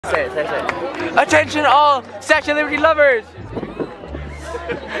Say it. Attention all Statue of Liberty lovers! Raise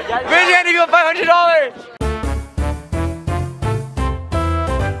your hand if you want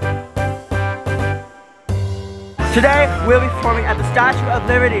 $500! Today, we'll be performing at the Statue of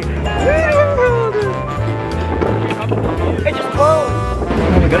Liberty. It just closed!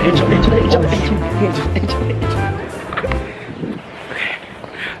 Oh my god, Angel.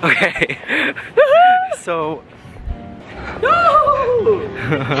 Okay. So... No!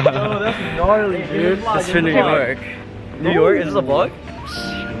 Oh, that's gnarly, dude. That's for New York. New York? Is this a vlog?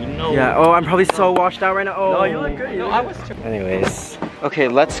 No. Yeah, oh, I'm probably so washed out right now. Oh, no, you look good. No, I was too. Anyways. Okay,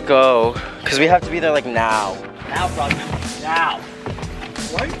 let's go. Because we have to be there like now. Now, probably. Now.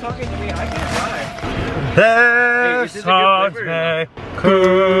 Why are you talking to me? I can't drive. There's courage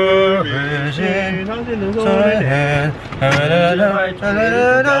in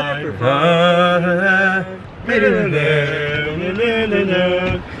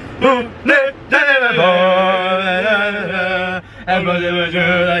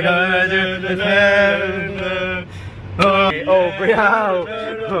the hand. Oh,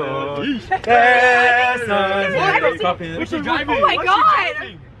 my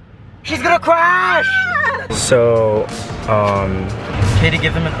god! She's gonna crash! So, Katie,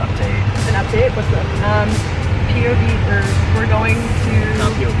 give them an update. An update? What's up? POV, we're going to...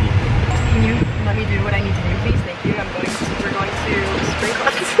 Not POV. Can you let me do what I need to do, please? Thank you. We're going to spring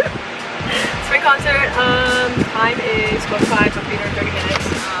concert. Spring concert, time is 12:05, so 30 minutes.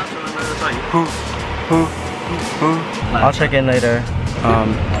 I'll check in later.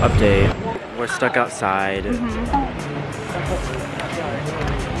 Update. We're stuck outside.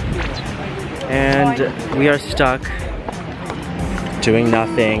 And we are stuck doing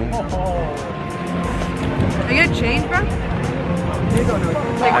nothing. Are you gonna change, bro?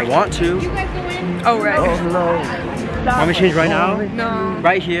 I want to. Oh, right. Oh, no. Want me to change right now? No.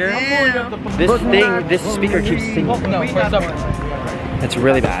 Right here? Yeah. This speaker keeps singing. No, it's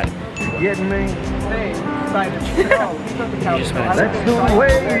really bad. Getting me.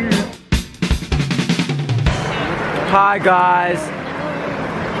 Hi guys.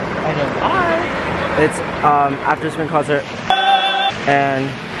 Hi. It's after spring concert. And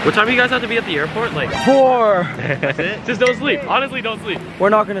what time do you guys have to be at the airport? Like 4. That's it? Just don't sleep. Honestly, don't sleep. We're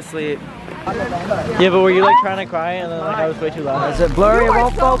not gonna sleep. Yeah, but were you like trying to cry and then like I was way too loud? Is it blurry? It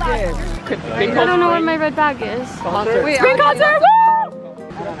won't focus. I don't know where my red bag is. Wait, spring concert! Woo!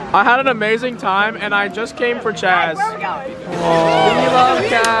 I had an amazing time and I just came for Chaz. We love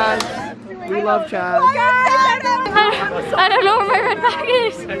Chaz. We love Chaz. I don't know where my red bag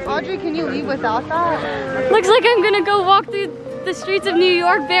is. Audrey, can you leave without that? Looks like I'm gonna go walk through the streets of New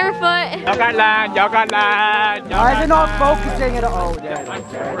York barefoot. Y'all got land. Why is it not focusing at all?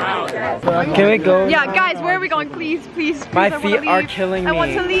 Can we go? Yeah, guys, where are we going? Please. My feet are killing me. I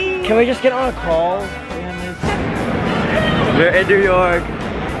want to leave. Can we just get on a call? We're in New York.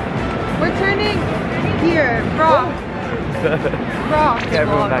 We're turning here. Bro. Okay,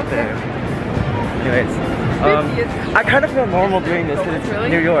 everyone back there. Anyways, I kind of feel normal doing this because it's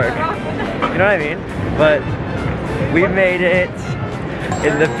New York. You know what I mean? But we made it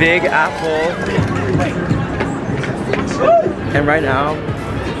in the Big Apple. And right now,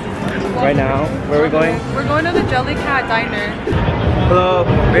 where are we going? We're going to the Jellycat Diner. Hello,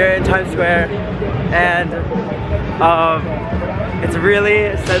 we're in Times Square, and it's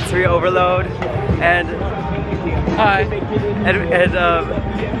really sensory overload, and hi, and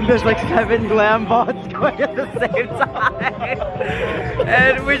there's like 7 glam bots going at the same time,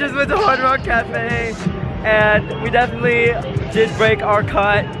 and we just went to Hard Rock Cafe, and we definitely did break our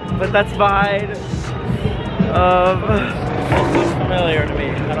cut, but that's fine. It looks familiar to me.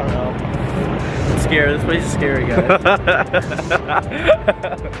 I don't know. I'm scared. This place is scary, guys.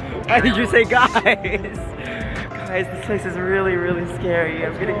 Why did you say guys? Guys, this place is really scary.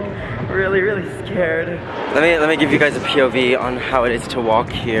 I'm getting really scared. Let me give you guys a POV on how it is to walk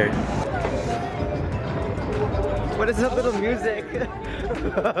here. What is that little music?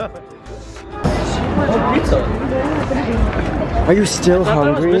 Are you still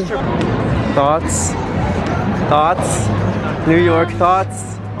hungry? Thoughts? New York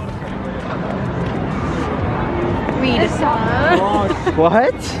thoughts? Read.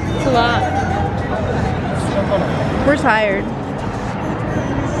 What? It's a lot. We're tired.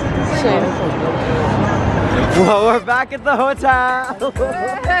 Well, we're back at the hotel.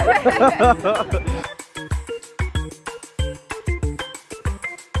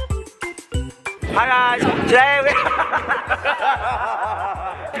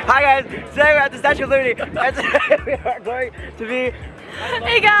 Hi guys, today we're at the Statue of Liberty, and today we are going to be...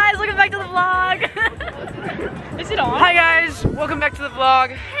 Hey guys, welcome back to the vlog. Is it on? Hi guys, welcome back to the vlog.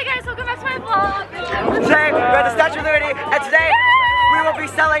 Hey guys, welcome back to my vlog. Today we're at the Statue of Liberty, and today we will be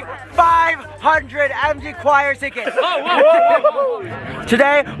selling 500 empty choir tickets.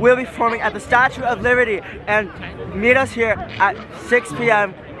 Today we'll be performing at the Statue of Liberty, and meet us here at 6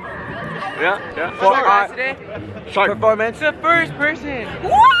 p.m. for our performance. The first person.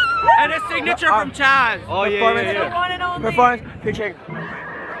 And a signature from Chaz. Oh yeah. Performance featuring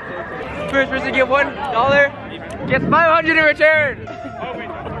First person get $1, gets 500 in return.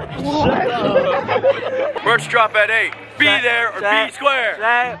 Merch drop at 8. Be there or be square.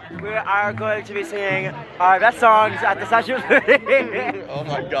 Today we are going to be singing our best songs at the Statue of Liberty. Oh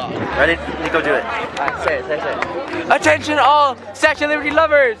my god. Ready? Nico, do it. Alright, say it. Attention all Statue of Liberty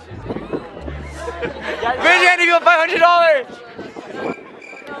lovers. Raise your hand if you want $500.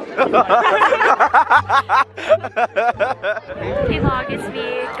 Hey vlog, it's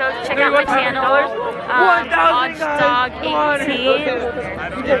me. Go check out my channel.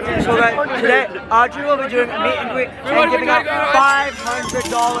 Dog18. So guys, today Audrey will be doing a meet and greet and giving out $500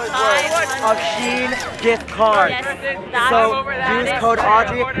 worth of Shein gift cards. Yes, So use code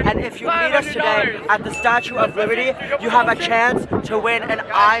Audrey, and if you meet us today at the Statue of Liberty, you have a chance to win an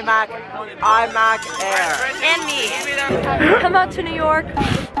iMac Air. And me. Come out to New York.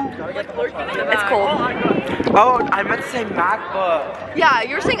 It's cold. Oh, I meant to say MacBook. Yeah,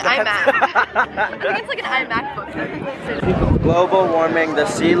 you were saying iMac. I think it's like an iMac book. Global warming, the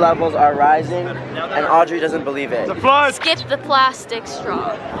sea levels are rising, and Audrey doesn't believe it. Skip the plastic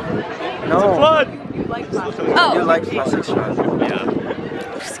straw. No. You like plastic. Oh, You like plastic straws.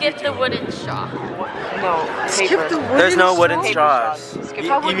 skip the wooden straw. No. Skip the wooden There's no wooden straws.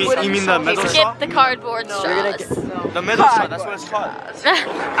 You mean the metal Skip straw? the cardboard straws. The metal straw, that's what it's called.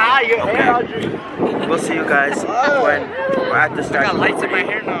 We'll see you guys when we're at the Statue of Liberty.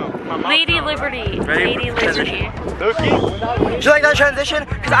 hair now. Lady Liberty. Ready? Lady Liberty. Did you like that transition?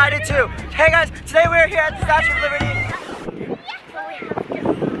 Because I did too. Hey guys, today we're here at the Statue of Liberty.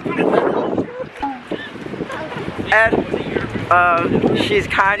 And she's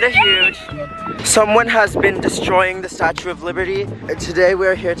kind of huge. Someone has been destroying the Statue of Liberty, and today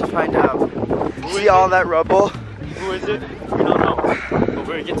we're here to find out. See all that rubble? Who is it? We don't know. But we're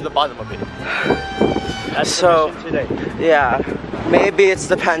gonna get to the bottom of it. That's So, the mission today. yeah, maybe it's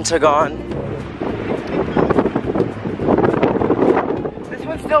the Pentagon. This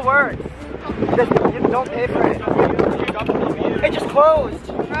one still works. Just, you don't pay for it. It just closed.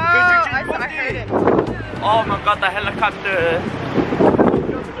 I heard it. Oh my god, the helicopter.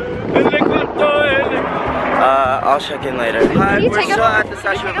 I'll check in later. Hi, you we're take still a- at the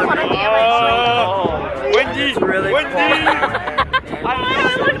Statue of I want to Liberty. damage. Wendy! It's really Wendy! cool. I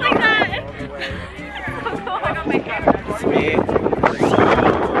look like that. It's me.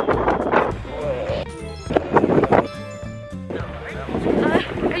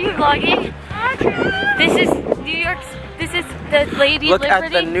 Are you vlogging? This is New York's. This is the Lady Look Liberty.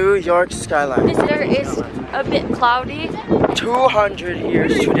 at the New York skyline. This there is a bit cloudy. 200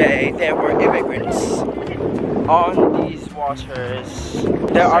 years today, there were immigrants on these waters.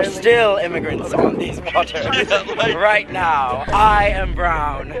 There are still immigrants on these waters. Right now, I am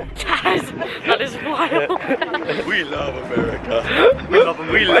brown. That is wild. We love America. We love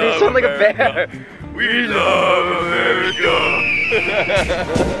America. Why do you sound like a bear? We love America.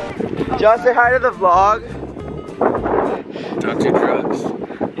 Just say hi to the vlog. Don't do drugs.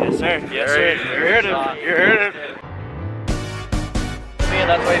 Yes, sir. Yes, sir. You heard him. You heard him.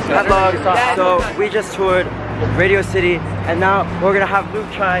 That vlog. So we just toured Radio City, and now we're gonna have Luke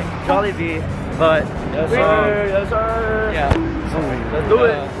try Jollibee, but Yes, sir. yeah. Let's do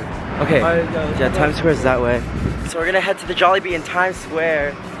it. Okay, yeah, Times Square is that way. So we're gonna head to the Jollibee in Times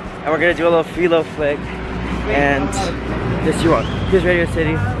Square, and we're gonna do a little philo flick. And this you want. Here's Radio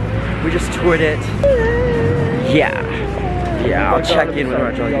City. We just toured it. Yeah. Yeah, I'll check in with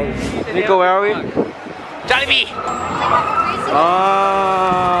our Jollibee. Nico, where are we? Jollibee!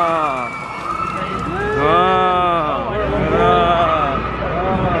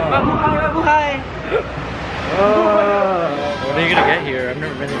 What are you gonna get here? I've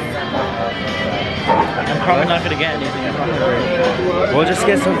never been here. I'm probably not gonna get anything. I'm not hungry. We'll just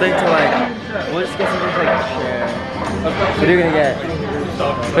get something to like. We'll just get something to like share. What are you gonna get?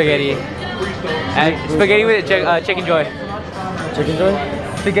 Spaghetti. And spaghetti with chicken joy. Chicken joy?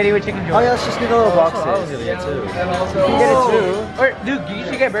 Spaghetti with chicken joy. Oh yeah, let's just get the little boxes. I was gonna get two. You can get it too. Or, dude, you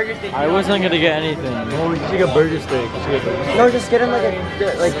should get burger steak. I wasn't gonna get anything. Oh, you should get burger steak. You should get burger steak. No, just get him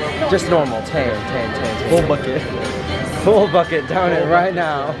like just normal. Tan. Full bucket. Full bucket, down it right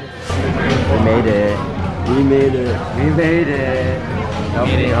now. We made it. We made it. We made it. Help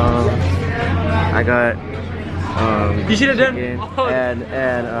me home. I got You should have done.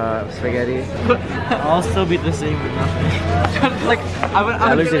 and spaghetti. I'll still be the same with nothing. Like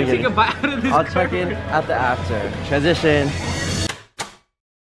I was gonna take a bite out of this. I'll check in at the after. Transition.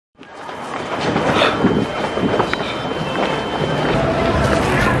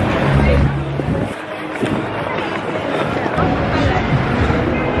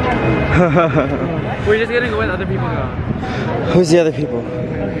 We're just gonna go when other people go. Who's the other people?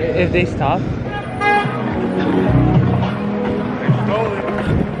 If they stop.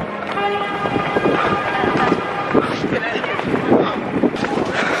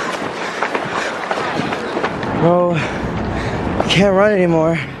 Bro, can't run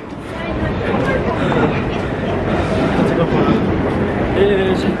anymore. It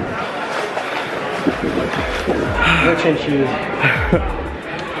is. No change shoes.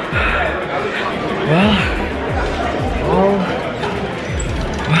 Well,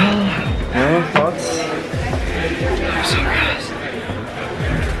 thoughts? I'm so gross.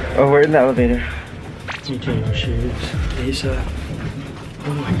 Oh, we're in the elevator. You change your shoes. Lisa.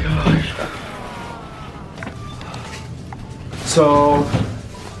 Oh my gosh. So,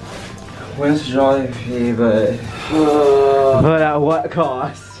 when's Jollibee, but at what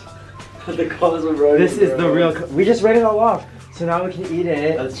cost? The cost of roadie. This is the real. We just read it all off, so now we can eat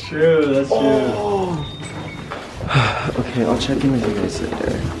it. That's true. That's true. Okay, I'll check in with you guys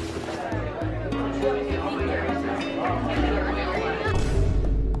later.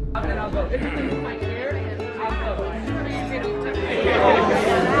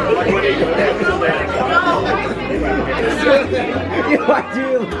 Why do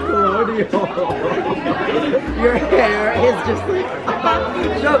you look colonial? Your hair is just like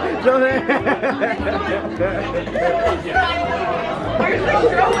show there.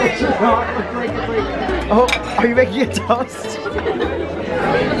 Oh, are you making a toast?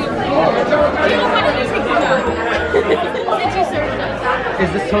 Is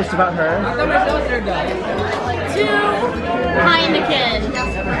this toast about her? To Heineken.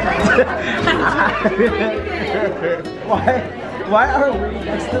 Why are we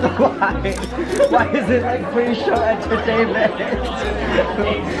next to the line? Why is it like pre-show entertainment?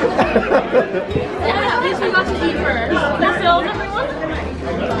 Yeah, at least we got to eat first. Let's go, everyone.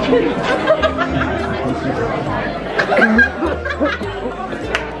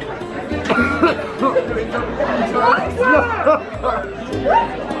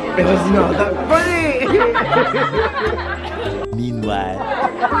 It was not that funny! Meanwhile.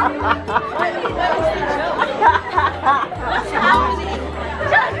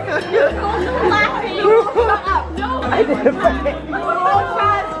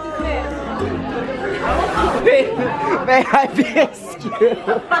 May I be excused?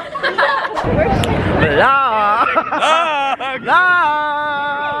 Vlog!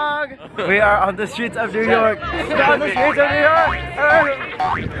 Vlog! We are on the streets of New York. We're on the streets of New York.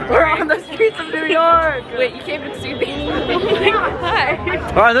 We're on the streets of New York. Wait, you can't even see me. Hi.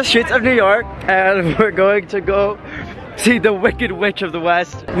 We're on the streets of New York, and we're going to go see the Wicked Witch of the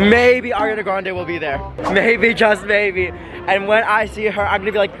West. Maybe Ariana Grande will be there. Maybe, just maybe. And when I see her, I'm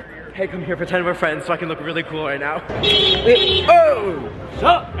gonna be like, hey, come here, pretend we're friends so I can look really cool right now. Oh!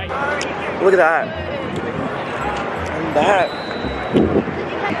 Look at that. And that.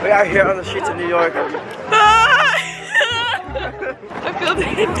 We are here on the streets of New York. I feel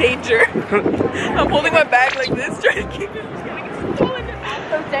in danger. I'm holding my bag like this, trying to keep it from getting stolen.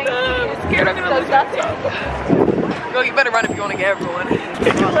 I'm scared I'm gonna lose that. Girl, you better run if you want to get everyone.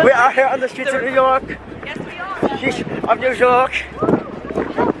 We are here on the streets of New York. Yes, we are. Streets of New York.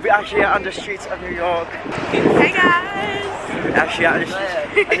 We are here on the streets of New York. Hey guys. We are here on the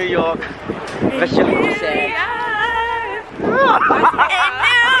streets of New York. What's your home say? In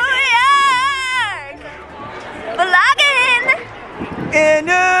New York. Vlogging. In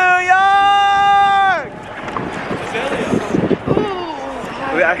New York.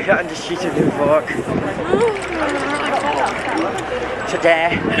 We are here on the streets of New York.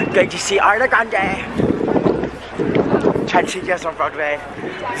 Today, going to see Ariana Grande. 10 years on Broadway.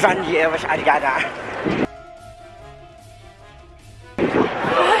 1 year with Ariana.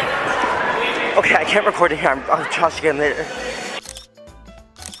 Okay, I can't record it here. I'll try again later.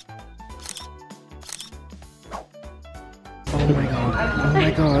 Oh my god. Oh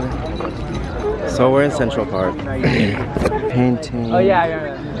my god. So we're in Central Park. Painting. Oh yeah.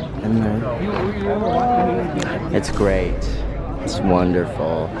 And then it's great. It's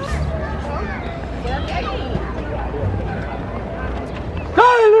wonderful.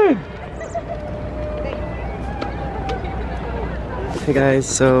 Hey guys,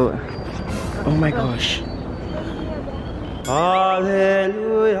 so oh my gosh.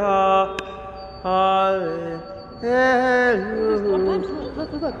 Hallelujah. Hallelujah. Yeah.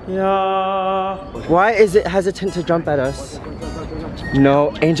 Why is it hesitant to jump at us?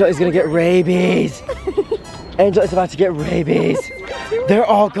 No, Angel is gonna get rabies. Angel is about to get rabies. They're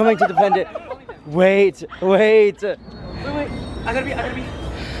all coming to defend it. Wait. Wait, I gotta be.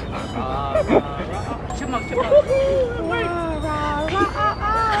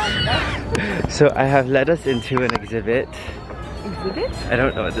 So I have led us into an exhibit. Exhibit? I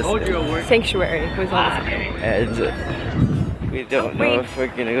don't know what this is. Sanctuary. It was all the same. And we don't know if we're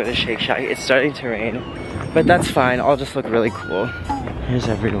gonna go to Shake Shack. It's starting to rain, but that's fine. I'll just look really cool. Here's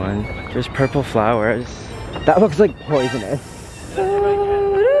everyone. There's purple flowers. That looks like poisonous.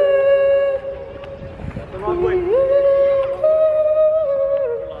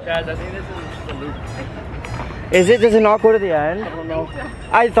 Guys, I think this is the loop. Is it? Does it not go to the end? I don't know.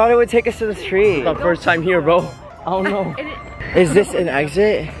 I thought it would take us to the street. The first time here, bro. I don't know. Is this an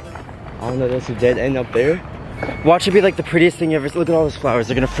exit? I don't know. There's a dead end up there. Watch it be like the prettiest thing ever. Look at all those flowers.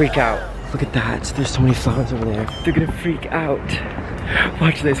 They're gonna freak out. Look at that. There's so many flowers over there. They're gonna freak out.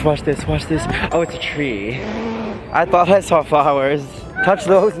 Watch this. Watch this. Watch this. Oh, it's a tree. I thought I saw flowers. Touch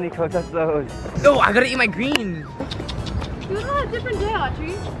those, Nico. Touch those. No, I gotta eat my greens. You look on a different day,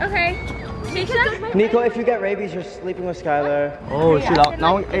 Audrey. Okay. Nico, if you get rabies, you're sleeping with Skylar. Oh shit, that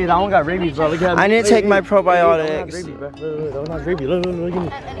one got rabies, bro. Look at I need to take my probiotics. That one has rabies. Look,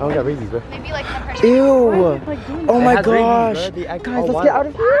 that one got rabies, bro. Maybe like the pressure. Ew! Oh my has gosh! rabies, bro. Guys, let's get out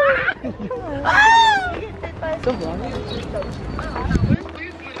of here!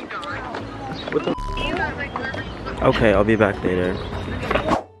 Okay, I'll be back later.